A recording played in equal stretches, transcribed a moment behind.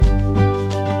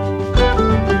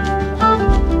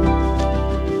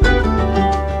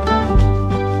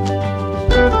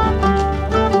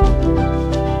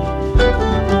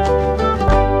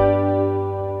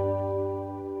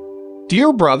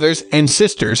Dear brothers and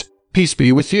sisters, peace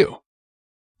be with you.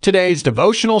 Today's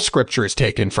devotional scripture is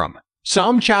taken from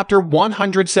Psalm chapter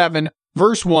 107,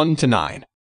 verse 1 to 9.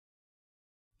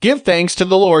 Give thanks to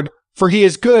the Lord, for he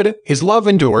is good, his love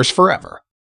endures forever.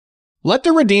 Let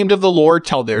the redeemed of the Lord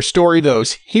tell their story,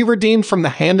 those he redeemed from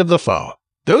the hand of the foe,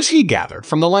 those he gathered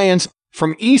from the lands,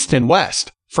 from east and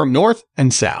west, from north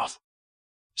and south.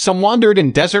 Some wandered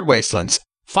in desert wastelands,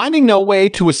 finding no way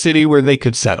to a city where they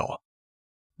could settle.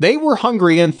 They were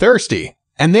hungry and thirsty,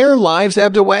 and their lives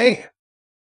ebbed away.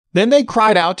 Then they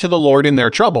cried out to the Lord in their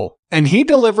trouble, and he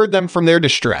delivered them from their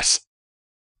distress.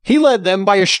 He led them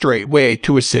by a straight way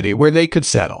to a city where they could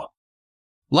settle.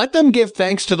 Let them give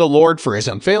thanks to the Lord for his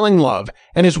unfailing love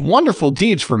and his wonderful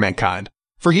deeds for mankind,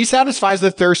 for he satisfies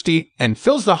the thirsty and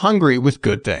fills the hungry with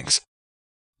good things.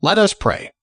 Let us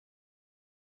pray.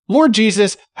 Lord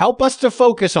Jesus, help us to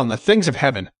focus on the things of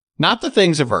heaven, not the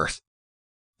things of earth.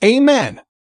 Amen.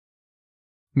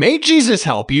 May Jesus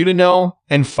help you to know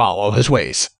and follow his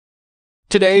ways.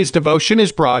 Today's devotion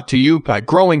is brought to you by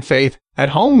Growing Faith at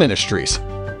Home Ministries.